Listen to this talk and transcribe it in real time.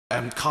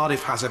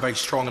Cardiff has a very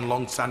strong and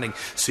long-standing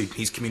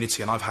Sudanese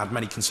community, and I've had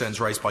many concerns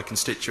raised by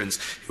constituents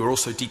who are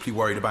also deeply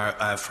worried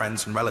about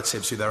friends and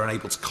relatives who they're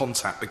unable to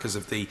contact because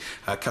of the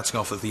cutting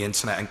off of the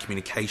internet and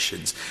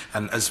communications.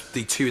 And as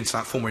the two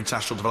former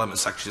international development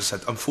secretaries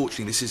said,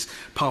 unfortunately this is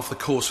part of the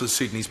course for the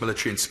Sudanese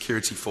military and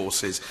security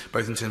forces,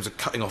 both in terms of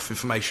cutting off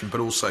information but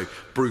also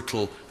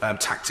brutal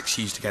tactics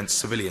used against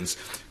civilians.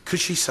 Could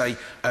she say,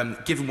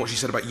 given what she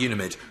said about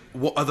UNAMID,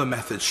 what other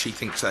methods she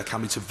thinks there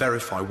can be to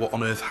verify what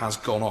on earth has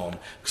gone on?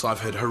 Because I've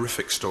heard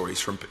horrific stories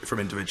from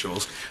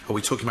individuals. Are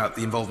we talking about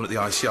the involvement of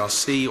the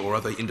ICRC or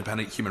other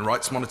independent human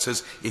rights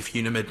monitors if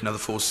UNAMID and other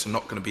forces are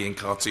not going to be in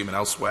Khartoum and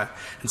elsewhere?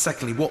 And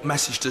secondly, what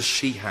message does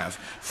she have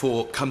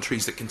for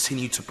countries that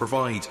continue to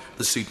provide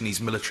the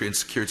Sudanese military and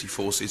security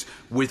forces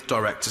with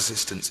direct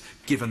assistance,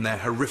 given their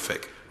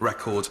horrific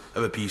record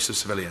of abuse of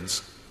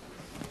civilians?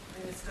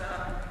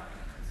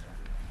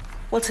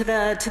 Well, to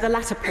the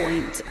latter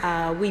point,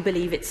 we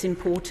believe it's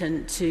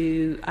important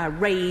to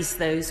raise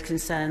those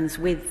concerns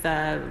with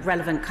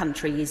relevant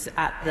countries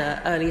at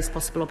the earliest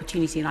possible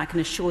opportunity, and I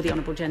can assure the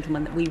honourable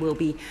gentleman that we will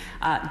be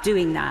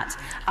doing that.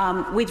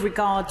 With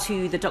regard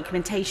to the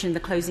documentation, the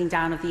closing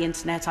down of the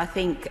internet, I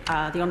think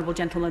the honourable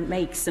gentleman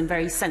makes some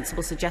very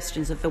sensible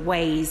suggestions of the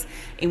ways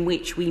in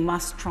which we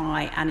must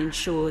try and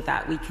ensure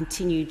that we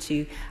continue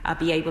to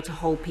be able to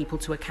hold people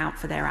to account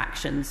for their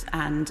actions,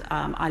 and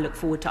I look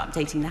forward to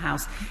updating the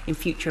House in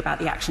future about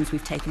the actions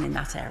we've taken in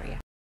that area.